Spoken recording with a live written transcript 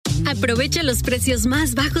Aprovecha los precios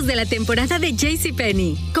más bajos de la temporada de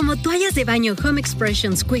JCPenney. Como toallas de baño Home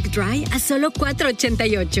Expressions Quick Dry a solo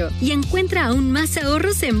 $4.88. Y encuentra aún más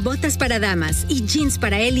ahorros en botas para damas y jeans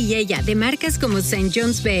para él y ella de marcas como St.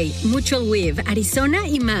 John's Bay, Mutual Weave, Arizona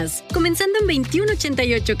y más. Comenzando en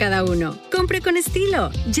 $21.88 cada uno. Compre con estilo.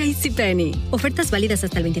 JCPenney. Ofertas válidas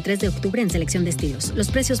hasta el 23 de octubre en selección de estilos. Los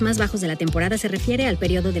precios más bajos de la temporada se refiere al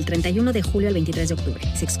periodo del 31 de julio al 23 de octubre.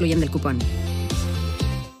 Se excluyen del cupón.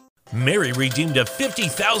 Mary redeemed a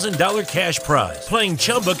 $50,000 cash prize playing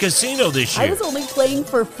Chumba Casino this year. I was only playing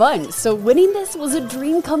for fun, so winning this was a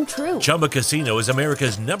dream come true. Chumba Casino is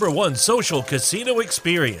America's #1 social casino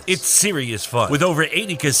experience. It's serious fun. With over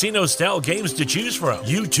 80 casino-style games to choose from,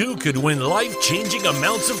 you too could win life-changing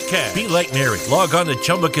amounts of cash. Be like Mary. Log on to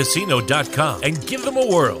ChumbaCasino.com and give them a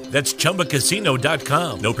whirl. That's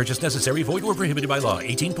ChumbaCasino.com. No purchase necessary. Void or prohibited by law.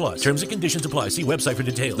 18 plus. Terms and conditions apply. See website for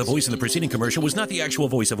details. The voice in the preceding commercial was not the actual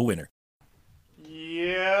voice of a winner.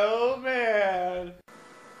 Yo, man.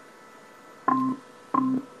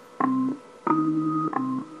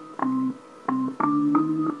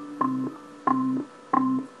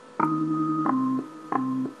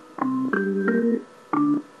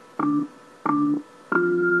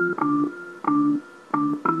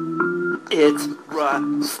 It's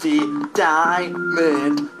Rusty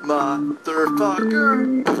Diamond,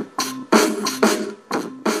 motherfucker.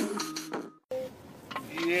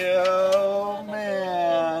 Yo,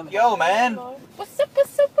 man. Yo, man. What's up,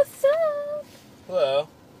 what's up, what's up? Hello.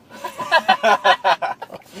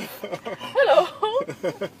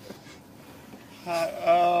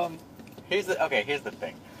 Hello. Here's the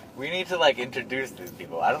thing. We need to, introduce these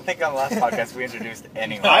people. I don't think on the last podcast we introduced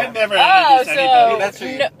anyone. I've never introduced anybody. That's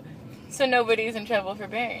true. So nobody's in trouble for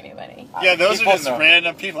burying anybody. Yeah, those are just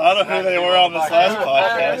random people. I don't know who they were on this last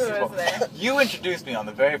podcast. Who was there? You introduced me on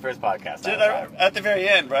the very first podcast. Did I? At the very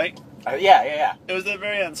end, right? Yeah. It was the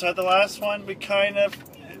very end. So at the last one, we kind of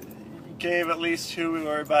gave at least who we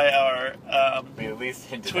were by our we at least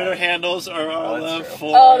hinted Twitter at it. handles or our love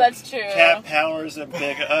for Oh, that's true. Cat Powers and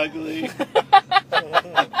Big Ugly.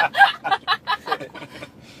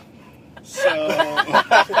 So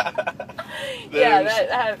yeah, that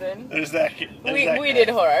happened. There's that. We did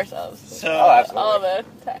whore ourselves. So absolutely. All the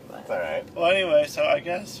taglines. It's alright. Well, anyway, so I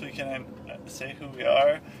guess we can say who we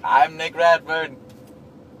are. I'm Nick Radford.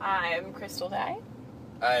 I'm Krystal Dye.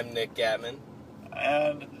 I'm Nick Gattman.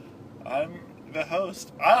 And I'm the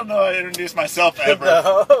host. I don't know how to introduce myself ever. The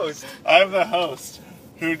host. I'm the host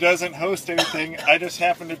who doesn't host anything. I just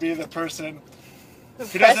happen to be the person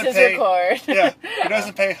who doesn't pay. Record. Yeah, who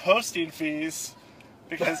doesn't pay hosting fees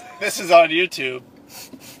because this is on YouTube.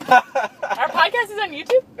 Our podcast is on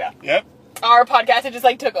YouTube? Yeah. Yep. Our podcast, it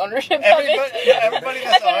just took ownership of it. Everybody I've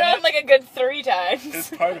that's been on around it a good 3 times. is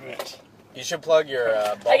part of it. You should plug your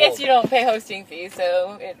bubble. I guess you don't pay hosting fees,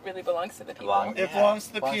 so it really belongs to the people. It belongs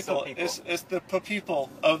to the people. It's the people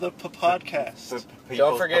of the podcast.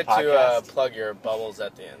 Don't forget to plug your bubbles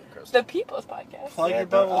at the end, Krystal. The People's Podcast. Plug your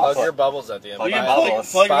bubbles. Plug your bubbles at the end. Plug your Plug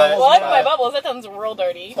bubbles. your bubbles. Plug my bubbles. That sounds real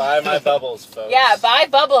dirty. Buy my bubbles, folks. Yeah, buy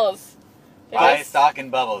bubbles. Buy stock in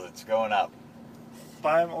bubbles. It's going up.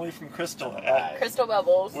 Buy them only from Krystal at Krystal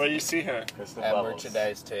Bubbles. where you see her. Krystal At bubbles.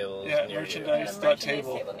 merchandise tables Yeah, near merchandise. A That merchandise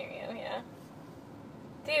table. table near you, yeah.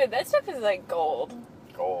 Dude, that stuff is gold.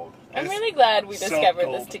 Gold. I'm It's really glad we so discovered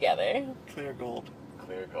gold. this together. Clear gold.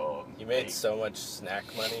 Clear gold. You made so much snack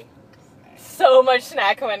money. So much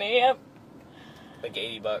snack money, yep. Like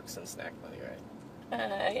 $80 in snack money, right?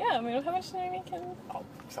 Yeah, I mean, how much did I make in? Oh,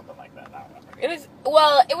 something like that. I don't remember.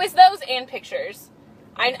 It was those and pictures.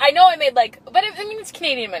 I know I made but it's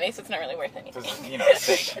Canadian money, so it's not really worth anything. It's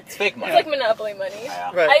fake. It's fake money. It's like Monopoly money.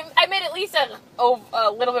 Yeah. Right. I made at least a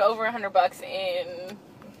little bit over $100 in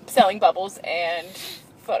selling bubbles and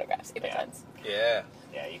photographs. If it does. Yeah.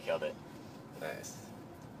 Yeah, you killed it. Nice.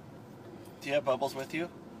 Do you have bubbles with you?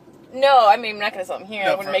 No, I mean, I'm not going to sell them here.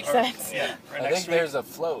 No, it wouldn't make sense. Yeah. For I next think week. there's a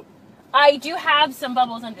float. I do have some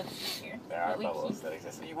bubbles under the seat here. There are that we bubbles keep. that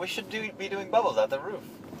exist. We should be doing bubbles at the roof.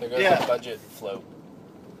 There goes Yeah. the budget float.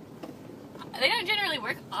 They don't generally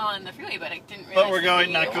work on the freeway, but I didn't realize. But we're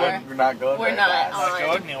not going. We're not going We're very not fast. Not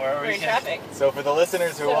going anywhere. We're We in can. traffic. So for the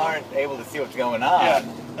listeners who aren't able to see what's going on, Yeah,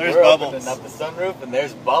 there's we're bubbles. opening up the sunroof and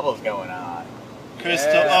there's bubbles going on.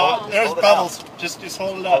 Krystal. Yeah. Oh, there's Hold it bubbles. Just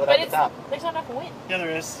hold it Hold up. it But at the top. there's not enough wind. Yeah, there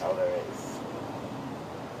is. Oh, there is.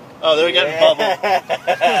 Oh, they're getting bubble.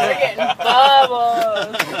 We're getting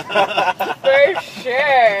bubbles. For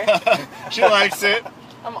sure. She likes it.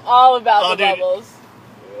 I'm all about Oh, the dude. bubbles.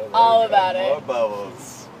 Yeah, All there's about more it.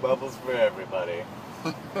 bubbles. Bubbles for everybody.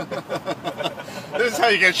 This is how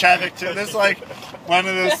you get traffic too. This is like one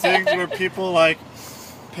of those things where people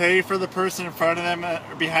pay for the person in front of them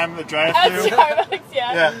or behind them the At drive-thru. Starbucks,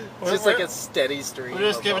 yeah. Yeah. It's just like a steady stream. We're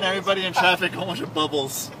just of giving bubbles. everybody in traffic a whole bunch of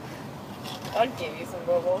bubbles. I'll give you some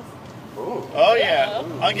bubbles. Ooh. Oh yeah.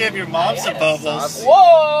 I'll give your mom some bubbles. Saucy.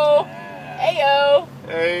 Whoa! Yeah. Ayo!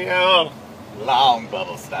 There you go. Long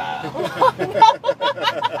bubble style.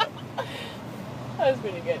 That was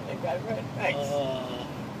pretty good, Nick Radford. Thanks.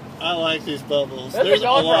 I like these bubbles. Those There's were a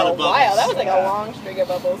going lot for a of bubbles. while. That was like a long string of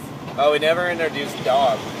bubbles. Oh, we never introduced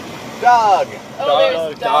dog. Dog. Oh,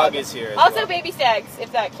 there's Dog is here. as Also, well. Baby Stags,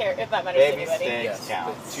 if that matters Baby to anybody. Stags Yes,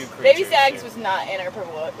 count. with two creatures Baby Stags here. was not in our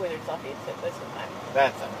Purple Wizard selfie this time.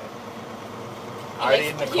 That's okay. Artie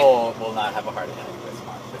and Nicole will not have a heart attack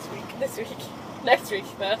this week. This week. Next week,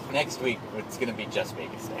 though. Next week, it's gonna be just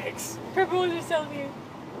Baby Stags. Purple Wizard selfie.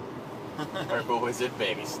 Purple Wizard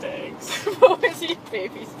Baby Stags. Purple Wizard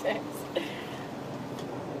Baby Stags.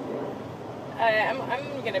 I'm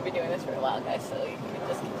gonna be doing this for a while, guys, so you can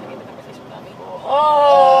just continue the conversation without me.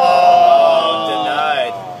 Oh,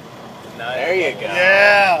 denied. Denied. There you go.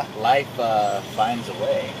 Yeah. Life finds a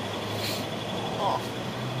way. Oh.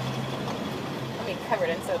 I'll be covered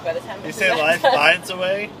in soap by the time You this say is life done. finds a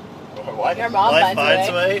way? What? Your mom Life finds finds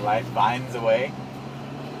a a way. way? Life finds a way.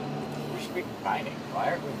 We should be vining. Why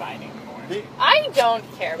aren't we vining more? I don't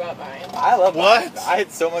care about mine. I love What? Vine. I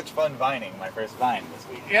had so much fun vining my first Vine this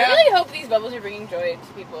week. I really hope these bubbles are bringing joy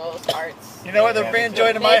to people's hearts. You know what? They're bringing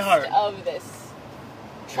joy to my Midst heart. of this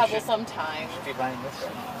troublesome time. We should be vining this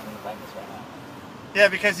right now. I'm gonna vine this right now. Yeah,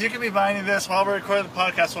 because you can be binding this while we're recording the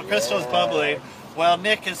podcast while Krystal's bubbling, while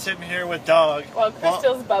Nick is sitting here with dog. Well,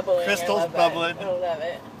 Krystal's bubbling. Krystal's I love bubbling. That. I love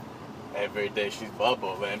it. Every day she's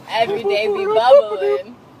bubbling. Every day be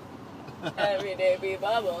bubbling. Every day be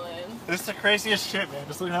bubbling. This is the craziest shit, man.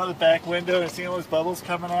 Just looking out the back window and seeing all those bubbles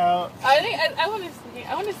coming out. I think I want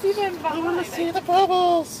to see them behind. I want to see the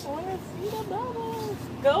bubbles. I want to see the bubbles.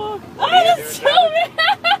 Go. What Oh, are you that's so doing,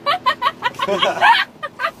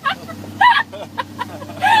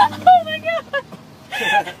 Oh my god.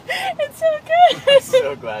 It's so good. I'm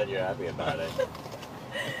so glad you're happy about it.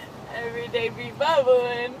 Every day be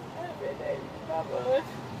bubbling. Every day be bubbling.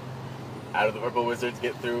 How do the Purple Wizards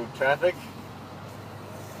get through traffic?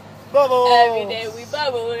 Bubbles. Every day we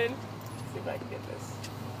bubbling. See if I can get this.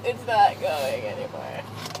 It's not going anywhere.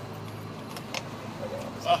 Okay,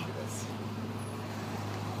 I'm just Oh. gonna do this.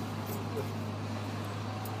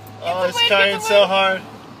 Oh, it's Get the trying wind. so hard.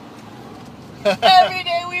 Every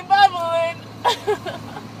day we bubbling.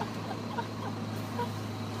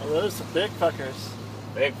 Oh, those are some big fuckers.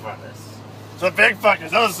 Big fuckers. Some big fuckers.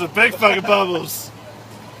 Those are some big fucking bubbles.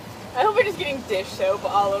 I hope we're just getting dish soap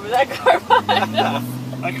all over that car behind us.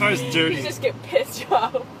 My car's You dirty. just get pissed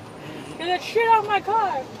off. Get that shit out of my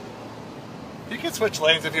car. You can switch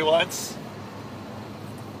lanes if you want.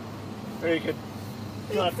 Or you could.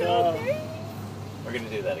 Fuck off. We're gonna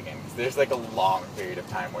do that again. 'Cause there's like a long period of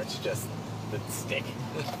time where it's just the stick.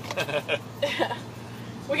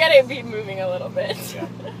 We gotta be moving a little bit. Yeah.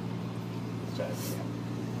 Let's try this again.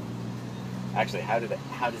 Actually, how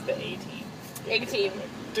does the A team? get through 18. traffic?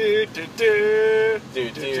 Do, do, do. Do,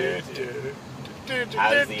 do, do. How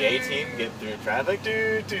does the A team get through traffic?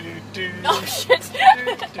 Do, do, do, do. Oh shit.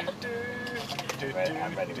 Do, do, do, Right, do,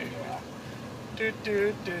 I'm ready when you are. do,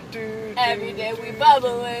 do, do, do, Every day we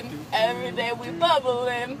bubbling. Every day we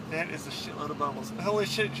bubbling. That is a shitload of bubbles. Holy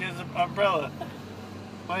shit, she has an umbrella.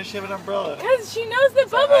 Why does she have an umbrella? Because she knows the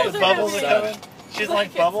bubbles The are bubbles are coming. coming? She's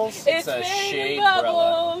like bubbles? It's a many shade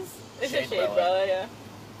bubbles. It's a Shade shade umbrella. umbrella, yeah.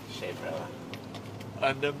 Shade umbrella.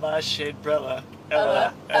 Under my shade umbrella.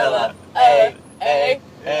 Ella, Ella, hey, hey,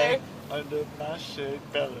 hey. under my shade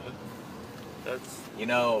umbrella. That's, You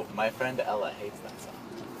know, my friend Ella hates that song.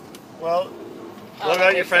 well, Oh, what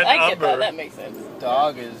about your friend I get that. Umber? That makes sense.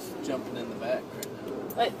 Dog is jumping in the back right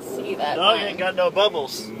now. Let's see that. Dog one. ain't got no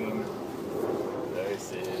bubbles.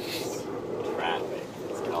 Versus traffic.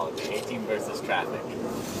 It's called the A team versus traffic.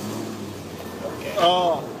 Okay.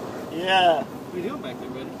 Oh, yeah. What are you doing back there,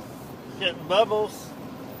 buddy? Getting bubbles.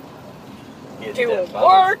 Get doing that bubble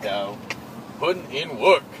work. dough. Putting in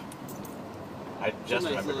work. I just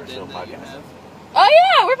Nice remembered little we're still den that you podcasting. have. Oh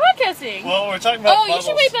yeah, we're podcasting. Well, we're talking about Oh, bubbles.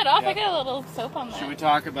 you should wipe that off. Yeah. I got a little soap on that. Should we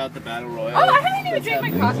talk about the Battle Royale? Oh, I haven't even drank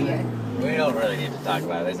my coffee yet. We don't really need to talk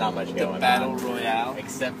about it. There's not much The going Battle on. Royale.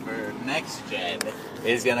 Except for next gen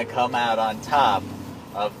is gonna come out on top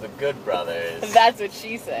of the Good Brothers. That's what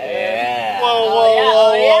she said. Yeah. Whoa, whoa, Oh, yeah, whoa,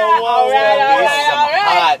 oh, yeah. whoa, All whoa, right, whoa. all There's right, some all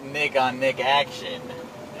right. hot Nick on Nick action.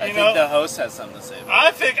 I You think know- the host has something to say about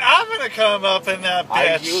I think I'm gonna come up in that Are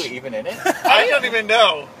bitch. you even in it? I don't even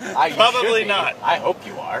know. You Probably should be. not. I hope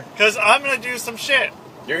you are. Because I'm gonna do some shit.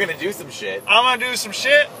 You're gonna do some shit. I'm gonna do some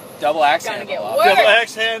shit Double axe Gonna handle. get off. worse. Double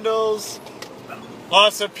axe handles.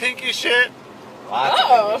 Lots of pinky shit. Lots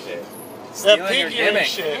Oh. of shit. Stealing your pinky ring gimmick.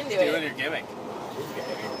 shit. Into Stealing it. your gimmick.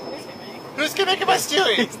 Whose gimmick am I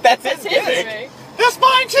stealing? That's That's his his gimmick. gimmick. That's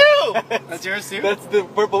mine too! That's yours too? That's the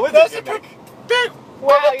purple wizard That's the gimmick. big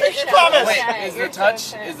Wow, pinky you're promise! Wait, upset. is You're the so touch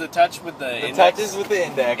upset. is the touch with the The index? touch is with the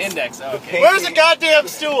index. Index, oh, okay. Where's the goddamn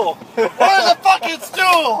stool? Where's the fucking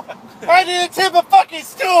stool? I need to tip a fucking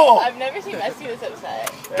stool! I've never seen Messi this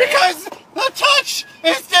upset. Because the touch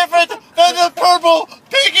is different than the purple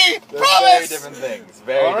pinky They're promise! very different things.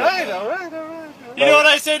 Very different. alright. You know what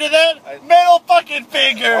I say to that? Middle fucking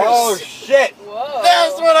fingers! Oh shit! Whoa.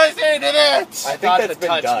 That's what I say to that! I I think thought that's the been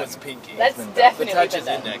touch done. was pinky. That's been done. the definitely touch been is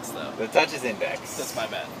done. index though. The touch is index. That's my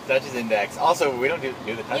bad. Touch is index. Also, we don't do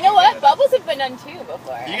the touch. You know what? Bubbles have been done too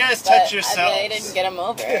before. You guys but touch yourselves. They didn't get them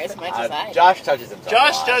over as much as I did. Josh touches himself.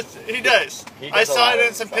 Josh a lot. does, he does. He I does a saw lot it of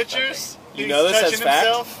in some self-touching. pictures. You He's know this touching as fact?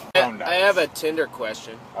 himself. Oh, nice. I have a Tinder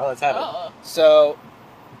question. Oh, let's have it. Oh. So,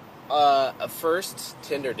 a first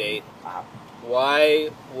Tinder date, Uh-huh. why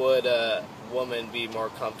would a woman be more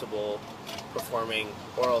comfortable performing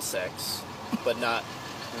oral sex, but not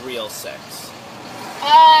real sex?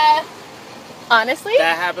 Honestly,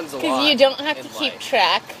 That happens a lot. because you don't have to in keep life.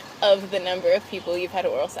 track of the number of people you've had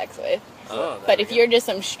oral sex with. Oh, But if you're just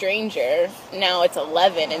some stranger, now it's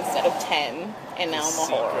 11 instead of 10, and now I'm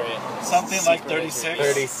a whore. Something like 36.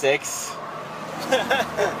 36. 36?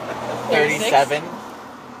 37.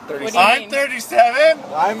 What do you I'm mean? 37.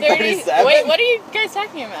 I'm 30 37. Wait, what are you guys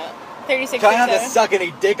talking about? 36, Try not to 37? suck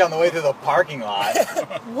any dick on the way through the parking lot.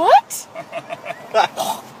 What?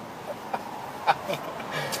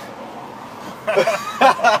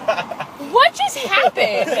 What just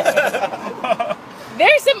happened?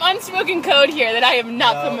 There's some unspoken code here that I am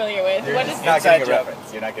not familiar with. You're What just is not Inside getting a joke.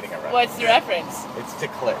 reference. You're not getting a reference. What's the reference? It's to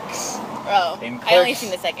Clerks. Oh, In I only Clerks-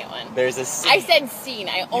 seen the second one. There's a scene. I said seen.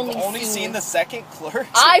 I You've only only seen the second Clerks?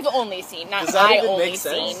 I've only seen, not Does that I even only make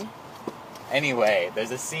sense? seen. Anyway,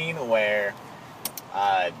 there's a scene where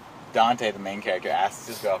Dante, the main character, asks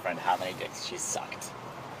his girlfriend how many dicks she's sucked.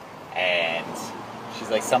 And she's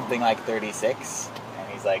like, something like 36. And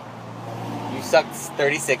he's like, you sucked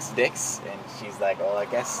 36 dicks? And she's like, well, I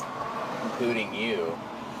guess including you.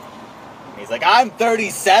 And he's like, I'm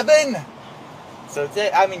 37? So it's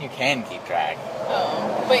I mean, you can keep track.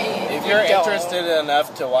 Oh, but If you you're don't. interested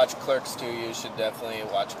enough to watch Clerks 2, you should definitely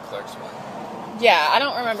watch Clerks 1. Yeah, I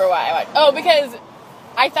don't remember why I watched. Oh, because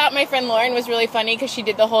I thought my friend Lauren was really funny because she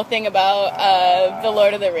did the whole thing about the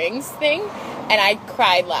Lord of the Rings thing, and I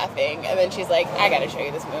cried laughing. And then she's like, "I gotta show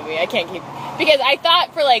you this movie. I can't keep," because I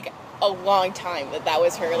thought for like a long time that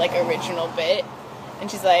was her like original bit. And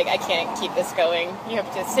she's like, I can't keep this going. You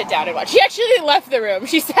have to sit down and watch. She actually left the room.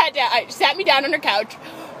 She sat me down on her couch,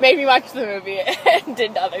 made me watch the movie, and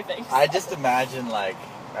did other things. I just imagine, like,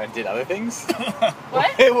 I did other things.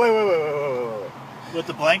 What? Wait. With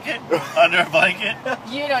the blanket? Under a blanket?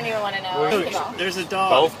 You don't even want to know. Wait, Come on. There's a dog.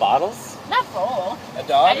 Both bottles? Not full. A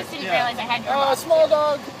dog? I just didn't Yeah. realize I had your Oh, a box. small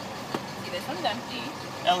dog. See, this one's empty.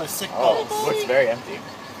 Ella's sick Oh, balls. looks very empty.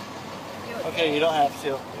 Okay, you don't have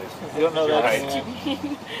to. You don't know You're that. right.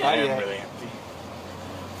 I Not am yet. really empty.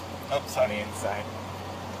 Oh, On the sorry. inside.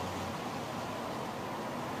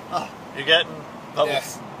 Oh, you're getting bubbles.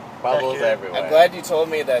 Yes. Bubbles here. everywhere. I'm glad you told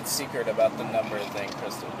me that secret about the number thing,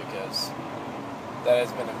 Krystal, because that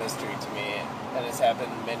has been a mystery to me, and it's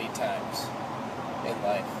happened many times in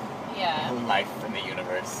life. Yeah. Life in the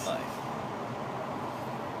universe.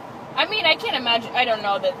 I mean, I can't imagine. I don't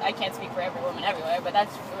know that I can't speak for every woman everywhere, but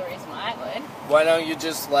that's the reason why I would. Why don't you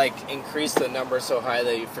just, like, increase the number so high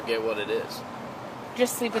that you forget what it is?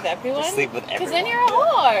 Just sleep with everyone? Just sleep with Because everyone. then you're a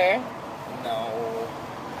whore. No.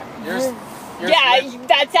 You're Yeah,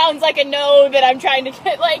 that sounds like a no that I'm trying to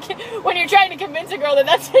get. Like, when you're trying to convince a girl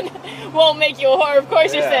that won't make you a whore, of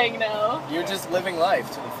course you're Yeah. saying no. You're just living life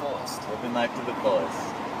to the fullest. Living life to the fullest.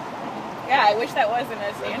 Yeah, I wish that wasn't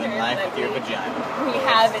a standard Living life that with your vagina. we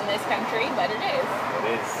have in this country, but it is. It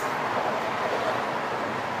is.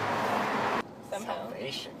 Somehow.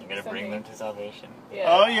 Salvation. You're gonna bring them to salvation. Yeah.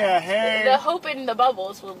 Oh, yeah, hey. The hope in the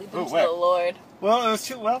bubbles will lead them Ooh, to where? the Lord. Well, it was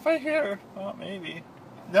too well right here. Well, maybe.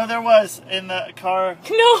 No, there was in the car.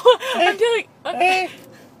 No, I'm doing. Hey,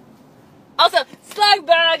 Also, slug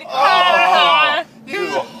bug. Oh, you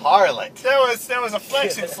harlot. that was a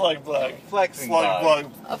flexing slug bug. Flexing Slug bug.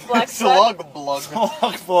 bug. A flex bug. Slug blug.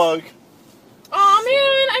 Slug bug. Oh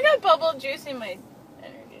man, I got bubble juice in my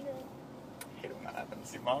energy drink. I hate when that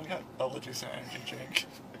happens. Your mom got bubble juice and energy drink.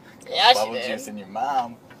 Yeah, Bubble she did. juice in your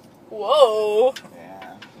mom. Whoa.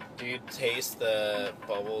 Yeah. Do you taste the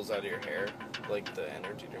bubbles out of your hair? Like the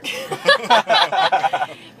energy drink?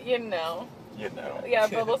 You know. You know. Yeah,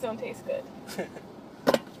 bubbles don't taste good.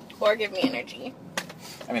 Or give me energy.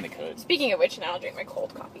 I mean, they could. Speaking of which, now I'll drink my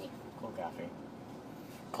cold coffee. Cold coffee.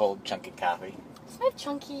 Cold, chunky coffee. It's not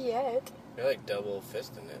chunky yet. You're like double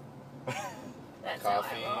fisting it. That's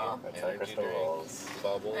Coffee, how I roll. That's how energy Krystal drink, rolls.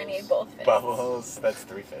 bubbles. I need both fists. Bubbles. That's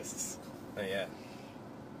 3 fists. Oh, yeah.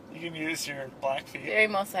 You can use your black feet. Very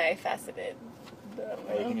multifaceted.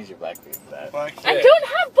 Oh, you can use your black feet for that. Black feet. I don't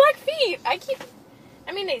have black feet.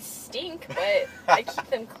 I mean, they stink, but I keep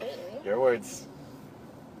them clean. Your words.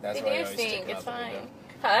 That's They why you do always stick stink. them It's out the fine. window.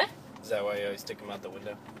 Huh? Is that why you always stick them out the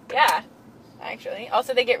window? Yeah, actually.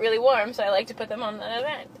 Also, they get really warm, so I like to put them on the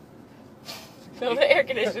vent. Fill the air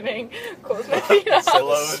conditioning, close my feet off.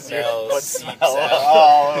 Slows your Smells, foot seeps smell out.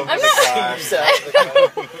 all over I'm the car. Seeps out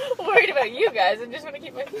the car. worried about you guys. I just want to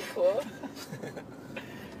keep my feet cool.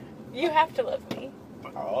 You have to love me.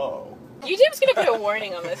 Oh. YouTube's going to put a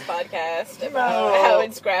warning on this podcast about how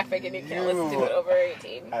it's graphic and you can't listen to it over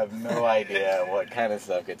 18. I have no idea what kind of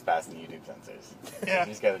stuff gets past the YouTube censors. Yeah. You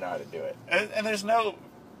just gotta know how to do it. And there's no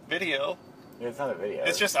video. It's not a video.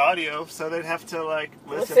 It's just audio, so they'd have to, like,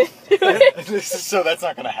 listen. Listen to it. So that's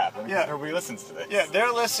not gonna happen. Yeah. Nobody listens to this. Yeah,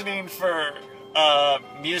 they're listening for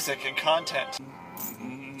music and content.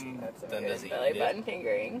 That's a Then good does he belly eat it? button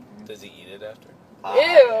fingering. Does he eat it after?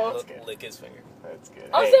 Ew. That's good. Lick his finger. That's good.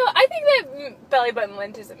 Also, Hey, I think that belly button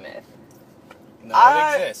lint is a myth. No,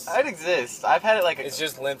 it exists. It exists. I've had it like It's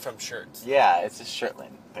just lint from shirts. Yeah, it's just shirt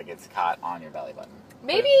lint that gets caught on your belly button.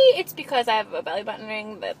 Maybe it's because I have a belly button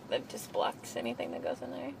ring that just blocks anything that goes in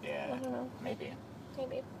there. Yeah. I don't know. Maybe.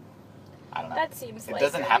 Maybe. I don't know. That seems It like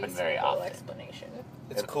doesn't a happen very reasonable often. explanation.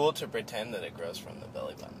 It's cool to pretend that it grows from the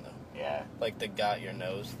belly button, though. Yeah. Like the got your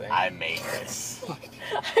nose thing. I made this.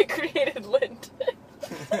 I created lint.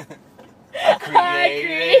 I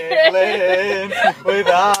created lint with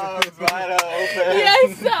arms wide open.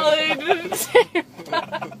 Yes, solid.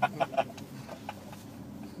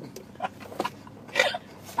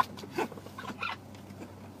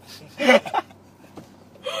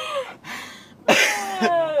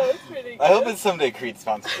 That's pretty good. I hope it's someday Creed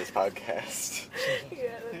sponsors this podcast. Yeah,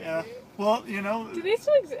 that's Yeah. great. Well, you know, Do they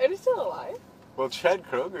still exist? Are they still alive? Well, Chad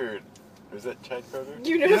Kroger. Is that Chad Kroger?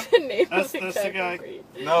 You know Yeah, the name that's- of the that's the guy.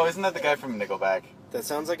 No, isn't that the guy from Nickelback? That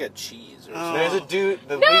sounds like a cheese or Oh. something. There's a dude.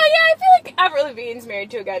 No, yeah, I feel like Avril Lavigne's married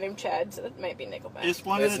to a guy named Chad, so that might be Nickelback. it's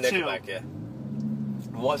one That's of the two. Nickelback, yeah.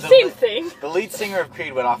 Same thing. The lead singer of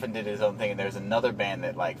Creed would often did his own thing, and there's another band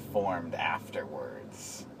that like formed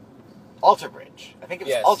afterwards. Alter Bridge. I think it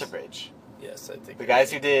was Yes. Alter Bridge. Yes, I think. The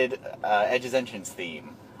guys who did Edge's entrance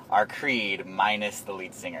theme are Creed minus the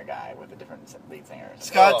lead singer guy with a different lead singer.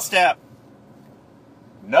 Scott Oh. Stapp.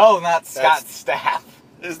 No, not Scott That's- Stapp.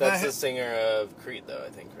 Isn't That's that the singer of Creed, though, I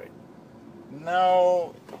think, right?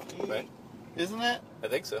 No. Right? Isn't it? I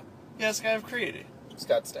think so. Yeah, it's guy of Creed.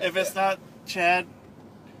 Scott Stapp. If it's yeah. not Chad,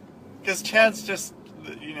 because Chad's just,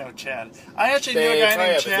 you know, Chad. I actually They knew a guy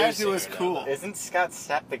probably named have a Chad new who was singer now, cool. though. Isn't Scott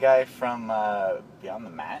Stapp the guy from Beyond the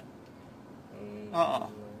Mat? Uh-uh.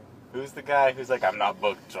 Who's the guy who's like, I'm not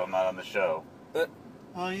booked, so I'm not on the show?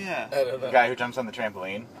 Oh, yeah. I don't The know. guy who jumps on the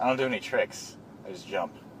trampoline? I don't do any tricks. I just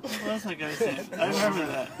jump. What was that guy's name? I remember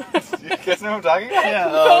that. You guys know what I'm talking about? Yeah.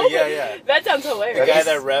 Oh, yeah, yeah. That sounds The hilarious. guy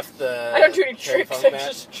that reffed the I don't do any Terry tricks, Funk I match.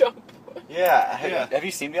 just jump. Yeah. Yeah. Have you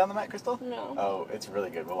seen Beyond the Mat, Krystal? No. Oh, it's really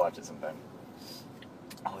good. We'll watch it sometime.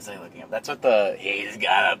 What was I looking up? That's what the He's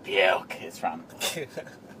Gotta Puke is from.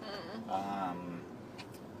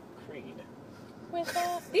 Creed.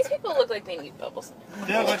 These people look like they need bubbles.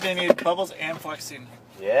 Yeah, but they need bubbles and flexing.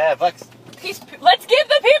 Yeah, Flex. Let's give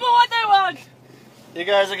the people what they want! You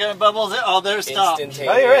guys are getting bubbles at all their stuff.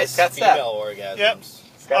 Instantaneous Oh, you're right, Scott Stapp. female orgasms. Yep.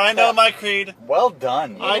 Scott I know Stapp. my creed. Well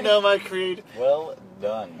done. I know my creed. Well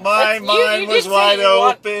done. My That's- you mind did was say wide you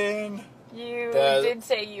want- open. You The- did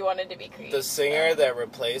say you wanted to be Creed. The singer that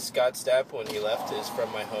replaced Scott Stapp when he left is from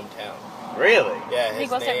my hometown. Really? Yeah, He his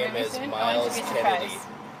goes that name movie is soon? I Miles want to be Kennedy. surprised.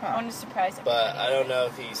 I want to surprise him. But I don't know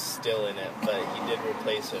if he's still in it, but he did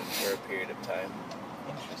replace him for a period of time.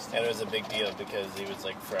 Interesting. And it was a big deal because he was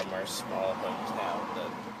like from our small hometown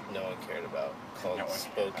that no one cared about, called No one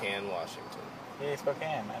cared Spokane, Washington. Yeah,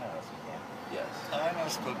 Spokane. I know Spokane. Yes. I know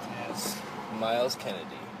Spokane. Miles Kennedy.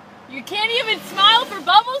 You can't even smile for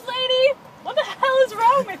bubbles, lady? What the hell is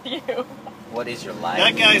wrong with you? What is your life?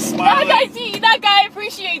 That guy's That smiling. that guy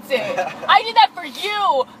appreciates it. I did that for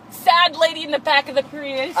you, sad lady in the back of the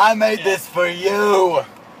Prius. I made this for you.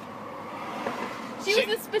 She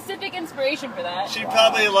was a specific inspiration for that. She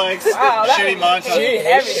probably likes Wow, that shitty makes me montage. hate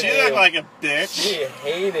everything. She looked like a bitch. She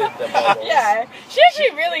hated the bubbles. Yeah, she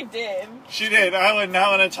actually really did. She did. I would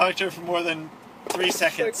not want to talk to her for more than 3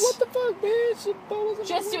 seconds. Like, what the fuck, bitch?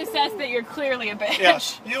 Just to assess that you're clearly a bitch. Yeah.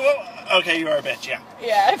 You are a bitch, yeah.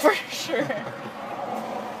 Yeah, for sure.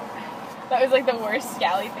 That was like the worst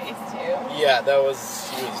scally face too. Yeah, she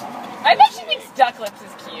was. I bet she thinks duck lips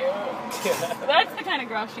is cute. That's the kind of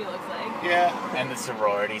girl she looks like. Yeah. And the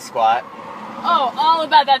sorority squat. Oh, all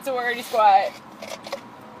about that sorority squat.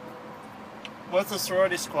 What's a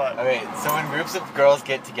sorority squat? Okay, so when groups of girls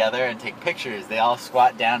get together and take pictures, they all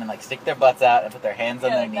squat down and like stick their butts out and put their hands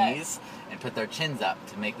on their like that. knees and put their chins up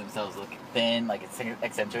to make themselves look thin, like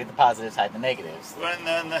accentuate the positives, hide the negatives. And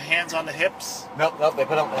then the hands on the hips? Nope, they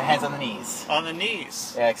put up their hands on the knees. On the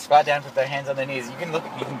knees? Yeah, like squat down, put their hands on their knees. You can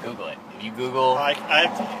Google it. If you Google... I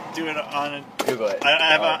have to do it on... Google it. I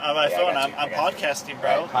have on my phone. I I'm podcasting,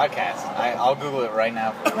 bro. Right, podcast. I'll Google it right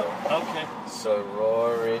now for you. Okay.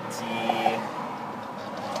 Sorority...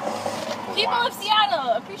 People of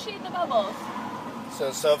Seattle, appreciate the bubbles.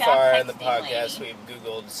 So Stop far in the texting, podcast, lady. we've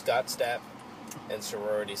Googled Scott Stapp and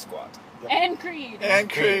sorority squat. And Creed. And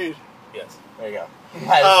Creed. Yes. There you go. Oh,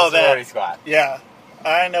 That's a sorority that. squall. Yeah.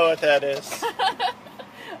 I know what that is.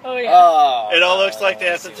 Oh yeah. It all looks like they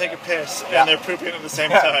have to take a piss, Yeah. and they're pooping at the same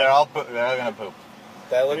they're time. all gonna poop.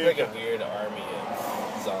 That looked like a weird army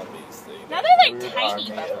of zombies thing. Now they're like Weird tiny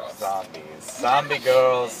army of bubbles. Zombies. Zombie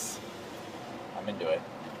girls. I'm into it.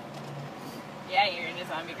 Yeah, you're into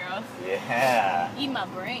zombie girls. Yeah. Eat my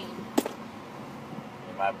brain.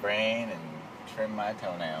 In my brain and trim my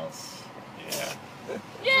toenails. Yeah.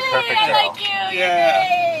 Yay, perfect I girl. like you. Yeah.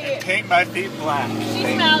 Yay. And paint my feet black. She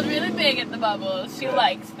smiled really big at the bubbles. She Good.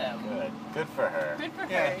 likes them. Good for her. Good for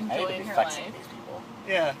Yeah. her I need to enjoying be her flexing life. these people.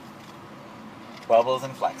 Yeah. Bubbles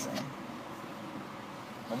and flexing.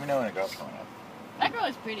 Let me know when a girl's coming up. That girl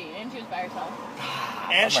is pretty, and she was by herself.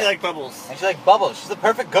 And she like bubbles. And she like bubbles. She's the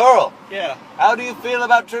perfect girl. Yeah. How do you feel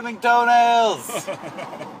about trimming toenails?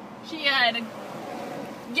 She had a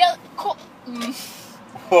yellow.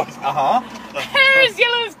 Uh-huh. Hair is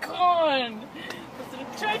yellow as corn. That's what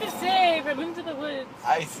I'm trying to say from Into the Woods.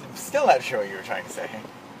 I'm still not sure what you were trying to say.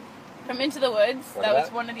 From Into the Woods, What that was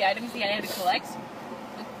about? one of the items he had to collect.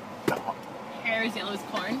 Hair is yellow as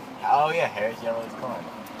corn. Oh yeah, hair is yellow as corn.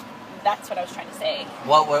 That's what I was trying to say.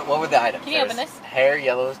 What were the items? Can you open this? Hair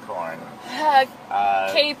yellow as corn.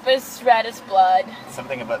 Cape is red as blood.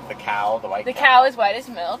 Something about the cow, the white The cow is white as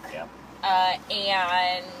milk. Yep.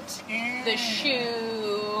 And the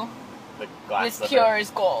shoe The glass was slipper. pure as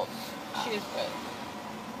gold. She was good.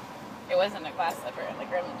 It wasn't a glass slipper in the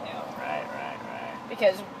Grimmingdale. Right.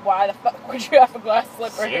 Because why the fuck would you have a glass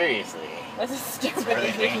slipper? Seriously. That's a stupid It's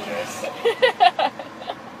really decision. dangerous.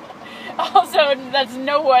 Also, that's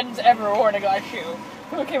no one's ever worn a glass shoe.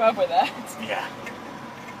 Who came up with that? Yeah.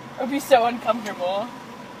 It would be so uncomfortable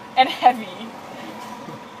and heavy.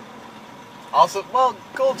 Also, well,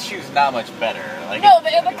 gold shoes not much better. Like No, it-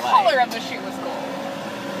 the like- color of the shoe was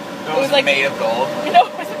gold. It was like- made of gold. You know,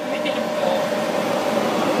 it was made of gold.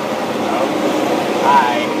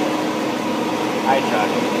 Hi, Chuck.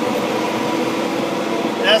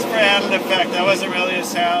 That's for added effect. That wasn't really a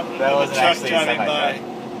sound. That of a wasn't truck actually a driving by.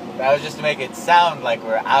 semi-truck. That was just to make it sound like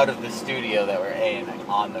we're out of the studio that we're in, like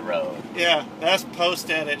on the road. Yeah, that's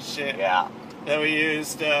post-edit shit Yeah. that we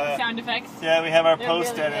used. Sound effects. Yeah, we have our They're really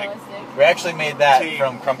post-edit. realistic. We actually made that Tea.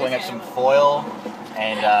 from crumpling up some foil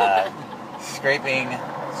and scraping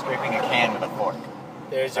a can with a fork.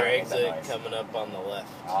 There's your Sorry, I made that exit noise. coming up on the left.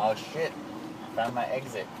 Oh shit! Found my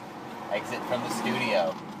exit. Exit from the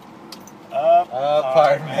studio.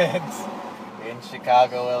 Apartment. Apartment in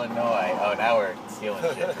Chicago, Illinois. Oh, now we're stealing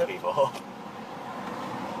shit from people.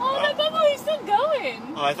 Oh, that bubble, he's still going.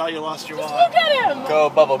 Oh, I thought you lost your Just wand. look at him. Go,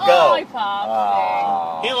 Bubble, go! Oh, he popped.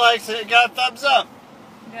 Aw. He likes it. Got a thumbs up.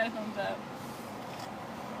 Got a thumbs up.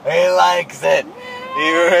 He likes it.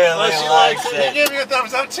 He really Well, she likes He it. gave you a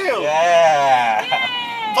thumbs up too. Yeah.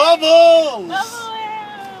 Yay! Bubbles. Bubble.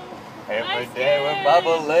 Every Nice day we're game.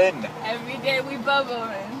 bubbling. Every day we bubbling.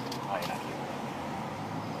 Oh, you're not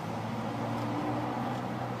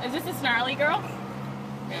cute. Is this a snarly girl?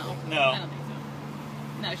 No. No. I don't think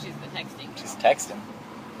so. No, she's the texting girl. She's texting.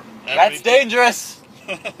 Every That's dangerous.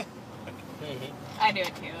 I do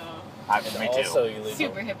it too. Me And too. also illegal.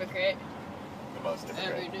 Super hypocrite. The most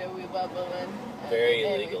Every difficult. day we bubbling. Very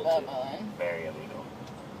Every day illegal, we too. bubbling. Very illegal.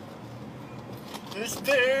 It's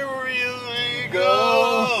very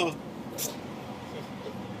illegal.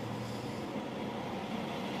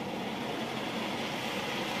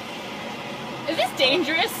 Is this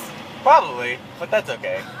dangerous? Probably, but that's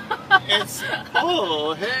okay. It's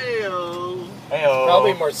hey-oh. Heyo.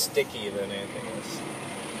 Probably more sticky than anything else.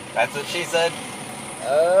 That's what she said.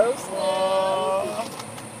 Oh,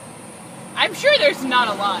 I'm sure there's not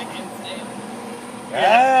a law against it.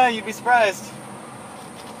 Yeah, you'd be surprised.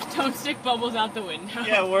 Don't stick bubbles out the window.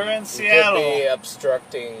 Yeah, we're in You Seattle. could be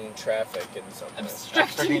obstructing traffic in some way.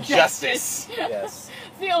 Obstructing justice. Yes.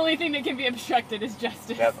 It's the only thing that can be obstructed is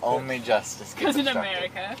justice. Yep, only justice Because gets in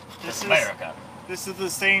obstructed. America. This America. This is the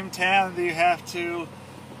same town that you have to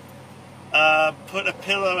put a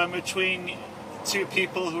pillow in between two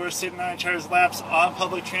people who are sitting on each other's laps on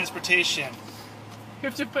public transportation. You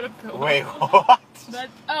have to put a pillow. Wait, what? Yeah.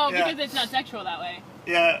 Because it's not sexual that way.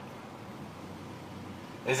 Yeah.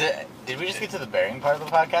 Is it? Did we just get to the burying part of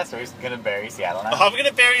the podcast? Or are we gonna bury Seattle now? I'm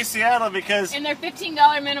gonna bury Seattle because And their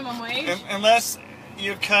 $15 minimum wage. unless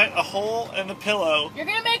you cut a hole in the pillow. You're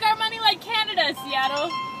gonna make our money like Canada, Seattle.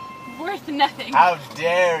 Worth nothing. How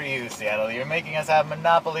dare you, Seattle? You're making us have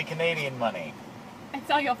monopoly Canadian money. It's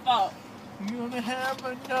all your fault. You're gonna have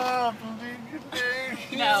monopoly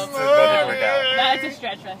Canadian No. So that didn't work out. That's a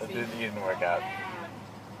stretch, That Rusty. didn't work out.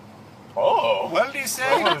 Oh. What did he say?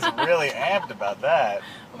 Someone was really amped about that.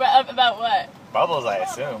 About what? Bubbles, I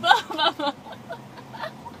assume.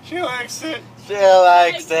 She likes it. She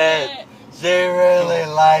likes it. She really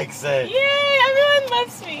likes it. Yay, everyone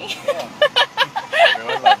loves me.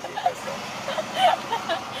 Everyone loves you, Krystal.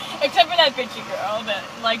 Except for that bitchy girl that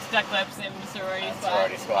likes duck lips and sorority And squad.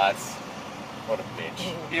 sorority squats. What a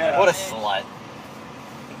bitch. Yeah. What a slut.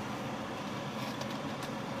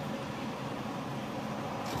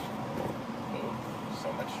 Ooh,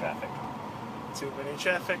 so much traffic. Too many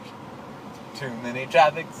traffic. Too many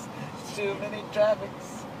traffics. Too many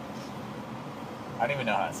traffics. I don't even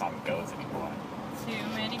know how that song goes anymore. Too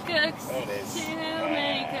many cooks. There it is. Too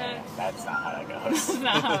many cooks. That's not how that goes. That's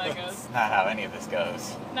not how that goes. It's not how any of this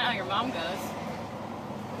goes. Not how your mom goes.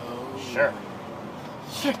 Sure.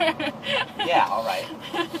 Sure. Yeah, alright.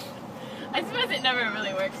 I suppose it never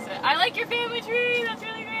really works. I like your family tree. That's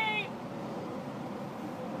really great.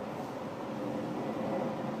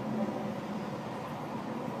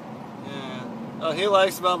 Yeah. Oh, he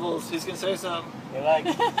likes bubbles. He's gonna say something. You like.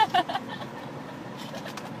 Go,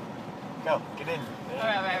 get in.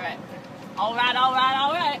 Alright. Alright.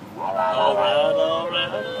 Alright.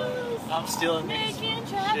 Alright. I'm stealing these. Making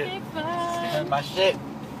traffic fun. My shit.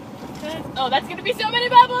 Oh, that's gonna be so many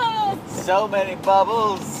bubbles. So many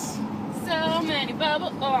bubbles. So many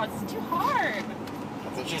bubbles. Oh, it's too hard.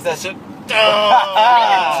 That's what she says. Too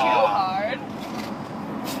Ah. hard.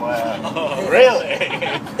 Well, really? It's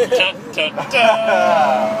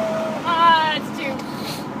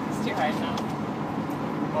too hard now.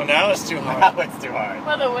 Oh, now it's too hard. Now it's too hard.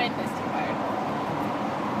 Well, the wind is too hard.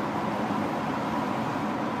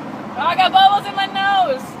 Oh, I got bubbles in my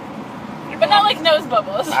nose. But not like nose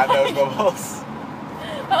bubbles. I have those bubbles.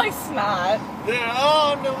 Not like snot. There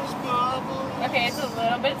are nose bubbles. Okay, it's a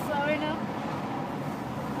little bit slower now.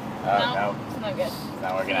 No, It's no good. it's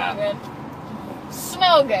not working No out. good.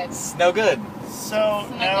 Smell good. It's no good. So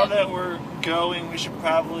now that we're going, we should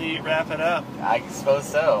probably wrap it up. I suppose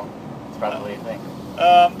so. It's probably a thing.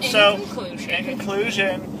 In In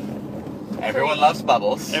conclusion, Everyone loves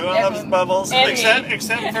bubbles. everyone loves bubbles, And except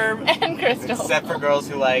for And Krystal. Except for girls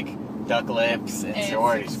who like duck lips and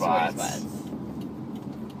sorority sorority spots.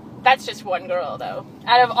 That's just one girl, though.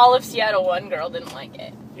 Out of all of Seattle, one girl didn't like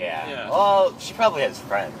it. Yeah. Yeah. Well, she probably has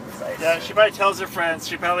friends. yeah, she probably tells her friends.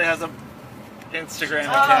 She probably has a Instagram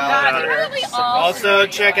Oh, account. God, about they're her. probably all Also,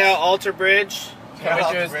 sorority check squad. out Alter Bridge.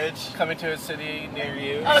 Bridge. Coming to a city near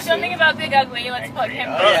you. Oh, something about Big Ugly. Let's plug him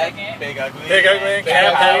Oh, for a yeah. second. Big Ugly. Big Ugly, and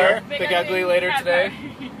Cat Power. Big Ugly later Cat today.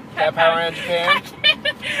 Power. Cat Power in Japan.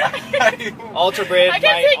 Power. Alter Bridge I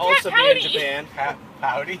can't might say also Cat be in Pouty. Japan. Cat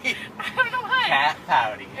Pouty. I don't know why. Cat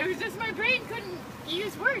Pouty. It was just my brain couldn't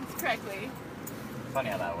use words correctly. Funny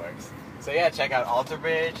how that works. So yeah, check out Alter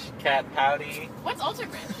Bridge, Cat Pouty. What's Alter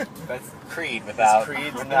Bridge? That's Creed without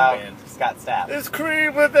Creed's without new band. Scott Stapp. It's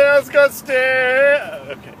Creed without Scott Stapp.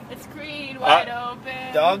 Okay. It's Creed, wide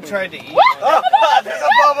open. Dog tried to eat. What? Oh, there's a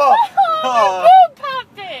bubble. Oh, Oh. the boob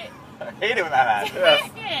popped it. I hate it when that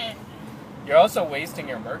happens. Dang it. You're also wasting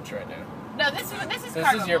your merch right now. No, this is This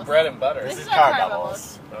car is your bubbles. bread and butter. This This is is our car car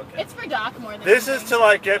bubbles. Okay. It's for Doc more than This is anything. to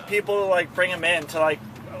like get people to like bring them in to like.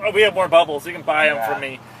 Oh, we have more bubbles. You can buy them Yeah. from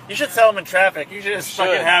me. You should sell them in traffic. You should just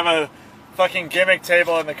fucking should. have a fucking gimmick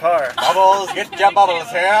table in the car. Bubbles, get your bubbles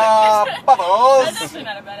here. That's Bubbles. actually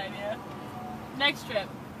not a bad idea. Next trip.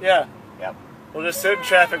 Yeah. Yep. We'll just sit in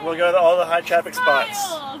traffic. We'll go to all the high traffic spots.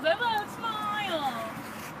 Smiles. I love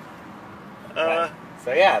smiles.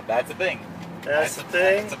 So yeah, that's a thing. That's the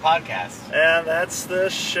thing. It's a podcast. And that's the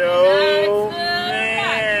show, That's the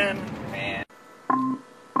man. Man.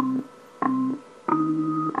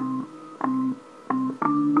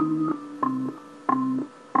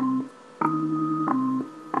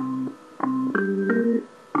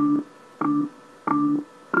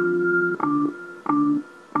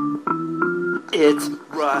 It's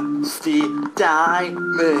Rusty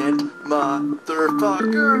Diamond,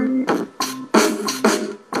 motherfucker.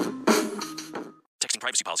 Texting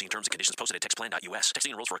privacy policy and terms and conditions posted at textplan.us.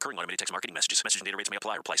 Texting enrolls for recurring automated text marketing messages. Message and data rates may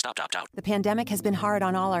apply. Reply stop to opt out. The pandemic has been hard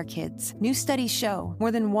on all our kids. New studies show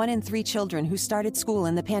more than 1 in 3 children who started school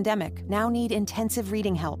in the pandemic now need intensive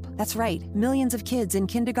reading help. That's right. Millions of kids in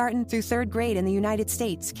kindergarten through 3rd grade in the United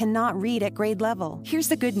States cannot read at grade level. Here's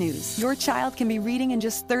the good news. Your child can be reading in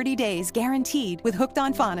just 30 days, guaranteed, with Hooked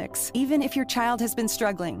on Phonics. Even if your child has been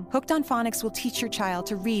struggling, Hooked on Phonics will teach your child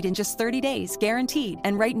to read in just 30 days, guaranteed.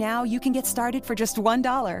 And right now, you can get started for just $1.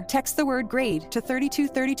 Text the word GRADE to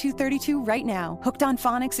 323232 right now. Hooked on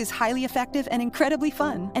Phonics is highly effective and incredibly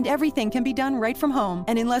fun, and everything can be done right from home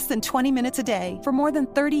and in less than 20 minutes a day. For more than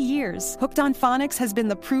 30 years, Hooked on Phonics has been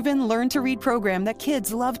the proven learn-to-read program that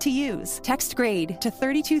kids love to use. Text GRADE to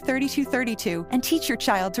 323232 and teach your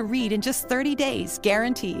child to read in just 30 days,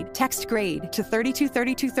 guaranteed. Text GRADE to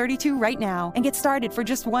 323232 right now and get started for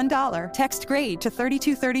just $1. Text GRADE to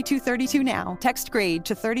 323232 now. Text GRADE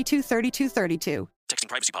to 323232. Texting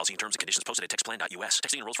privacy policy and terms and conditions posted at textplan.us.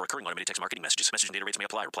 Texting enrolls for recurring automated text marketing messages. Message and data rates may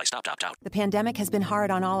apply. Reply stop to opt out. The pandemic has been hard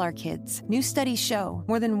on all our kids. New studies show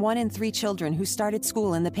more than 1 in 3 children who started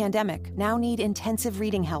school in the pandemic now need intensive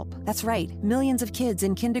reading help. That's right. Millions of kids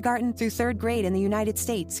in kindergarten through 3rd grade in the United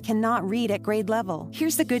States cannot read at grade level.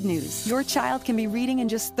 Here's the good news. Your child can be reading in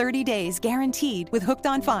just 30 days, guaranteed, with Hooked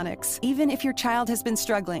on Phonics. Even if your child has been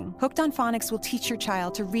struggling, Hooked on Phonics will teach your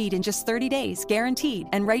child to read in just 30 days, guaranteed.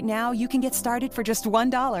 And right now, you can get started for just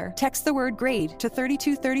 $1. Text the word GRADE to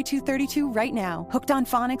 323232 right now. Hooked on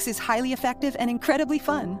Phonics is highly effective and incredibly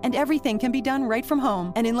fun, and everything can be done right from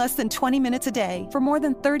home and in less than 20 minutes a day. For more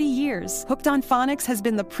than 30 years, Hooked on Phonics has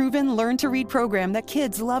been the proven learn-to-read program that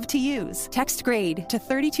kids love to use. Text GRADE to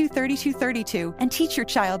 323232 and teach your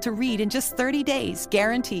child to read in just 30 days,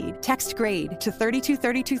 guaranteed. Text GRADE to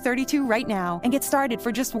 323232 right now and get started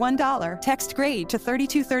for just $1. Text GRADE to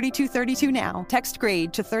 323232 now. Text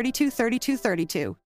GRADE to 323232.